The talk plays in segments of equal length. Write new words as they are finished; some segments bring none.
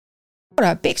What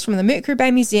up, Becs from the Mercury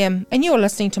Bay Museum, and you're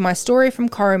listening to my story from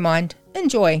Coromind.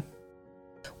 Enjoy!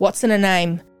 What's in a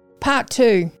name? Part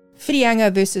 2,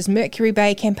 Whitianga versus Mercury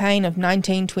Bay campaign of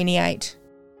 1928.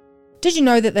 Did you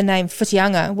know that the name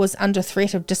Whitianga was under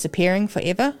threat of disappearing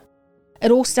forever? It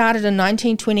all started in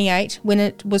 1928 when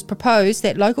it was proposed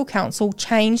that local council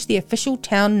change the official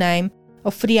town name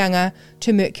of Whitianga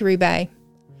to Mercury Bay.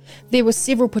 There were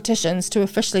several petitions to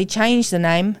officially change the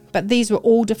name, but these were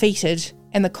all defeated,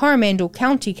 and the Coromind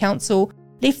County Council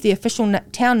left the official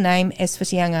town name as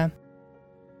Whitianga.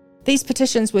 These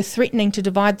petitions were threatening to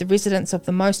divide the residents of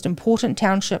the most important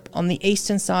township on the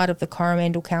eastern side of the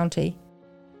Coromind County.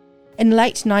 In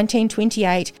late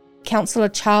 1928, Councillor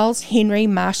Charles Henry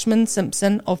Marshman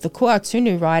Simpson of the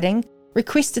Kuatunu riding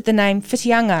requested the name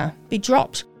Whitianga be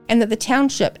dropped and that the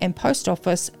township and post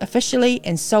office officially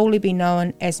and solely be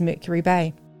known as Mercury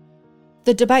Bay.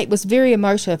 The debate was very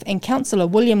emotive, and Councillor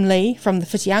William Lee from the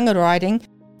Whitianga riding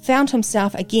found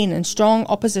himself again in strong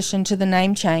opposition to the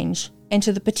name change and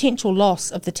to the potential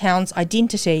loss of the town's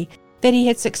identity that he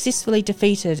had successfully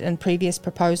defeated in previous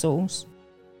proposals.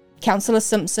 Councillor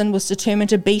Simpson was determined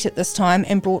to beat it this time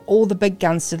and brought all the big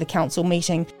guns to the council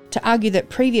meeting to argue that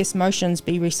previous motions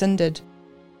be rescinded.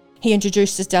 He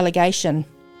introduced his delegation,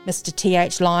 Mr.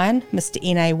 T.H. Lyon, Mr.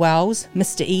 N.A. Wells,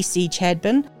 Mr. E.C.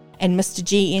 Chadburn, and Mr.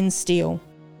 G.N. Steele.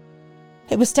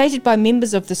 It was stated by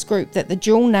members of this group that the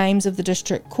dual names of the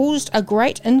district caused a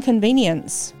great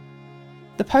inconvenience.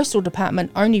 The postal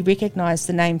department only recognised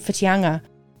the name Whitianga,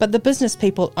 but the business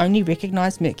people only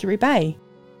recognised Mercury Bay,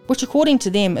 which according to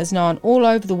them is known all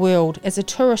over the world as a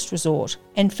tourist resort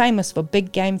and famous for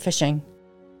big game fishing.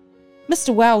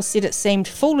 Mr. Wells said it seemed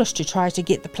foolish to try to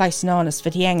get the place known as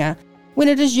Whitianga when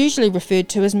it is usually referred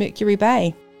to as Mercury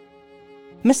Bay.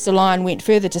 Mr. Lyon went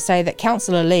further to say that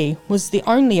Councillor Lee was the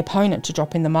only opponent to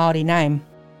dropping the Māori name.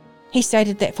 He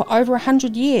stated that for over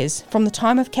 100 years, from the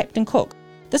time of Captain Cook,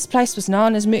 this place was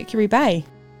known as Mercury Bay.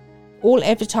 All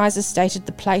advertisers stated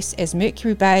the place as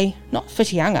Mercury Bay, not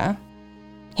Whitianga.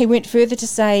 He went further to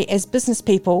say, as business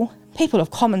people, people of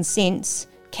common sense,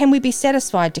 can we be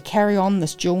satisfied to carry on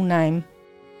this dual name?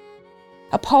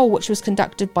 A poll which was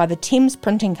conducted by the Thames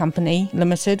Printing Company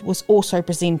Limited was also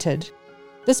presented.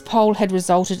 This poll had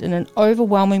resulted in an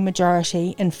overwhelming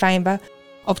majority in favour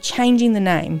of changing the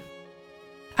name.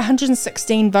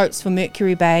 116 votes for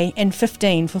Mercury Bay and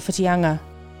 15 for Whitianga.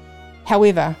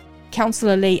 However,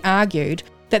 Councillor Lee argued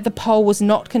that the poll was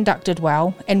not conducted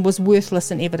well and was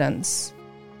worthless in evidence.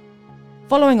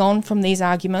 Following on from these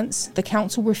arguments, the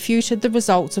council refuted the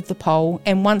results of the poll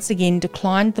and once again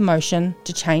declined the motion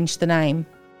to change the name.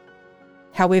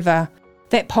 However,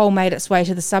 that poll made its way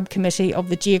to the subcommittee of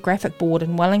the Geographic Board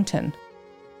in Wellington.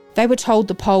 They were told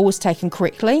the poll was taken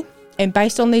correctly, and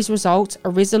based on these results, a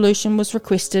resolution was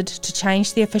requested to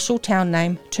change the official town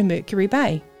name to Mercury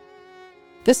Bay.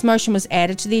 This motion was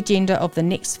added to the agenda of the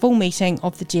next full meeting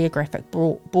of the Geographic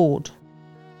Board.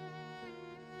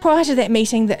 Prior to that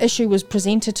meeting, the issue was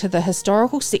presented to the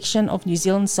Historical Section of New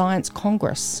Zealand Science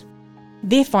Congress.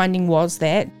 Their finding was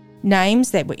that names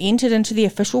that were entered into the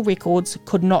official records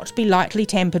could not be lightly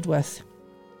tampered with,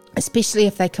 especially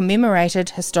if they commemorated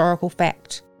historical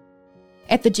fact.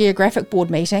 At the Geographic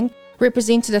Board meeting,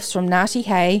 representatives from Ngāti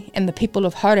Hei and the people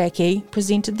of Hauraki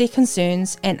presented their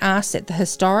concerns and asked that the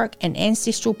historic and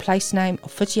ancestral place name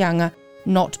of Whitianga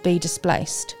not be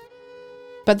displaced.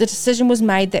 But the decision was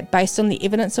made that based on the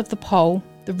evidence of the poll,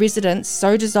 the residents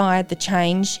so desired the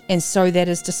change, and so that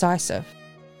is decisive.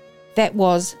 That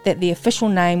was that the official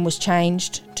name was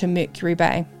changed to Mercury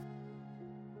Bay.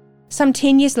 Some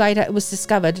 10 years later, it was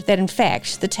discovered that in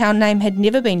fact the town name had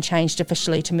never been changed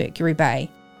officially to Mercury Bay.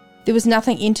 There was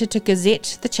nothing entered to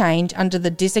gazette the change under the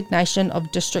Designation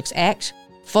of Districts Act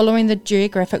following the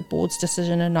Geographic Board's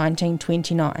decision in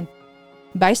 1929.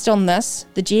 Based on this,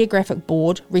 the Geographic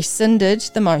Board rescinded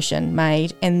the motion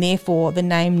made, and therefore the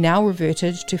name now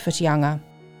reverted to Whitianga.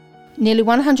 Nearly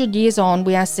 100 years on,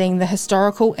 we are seeing the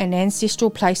historical and ancestral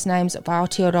place names of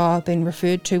Aotearoa being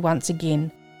referred to once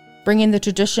again, bringing the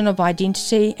tradition of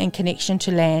identity and connection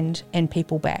to land and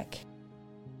people back.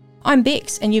 I'm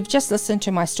Becs, and you've just listened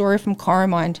to my story from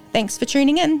Coromind. Thanks for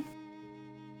tuning in.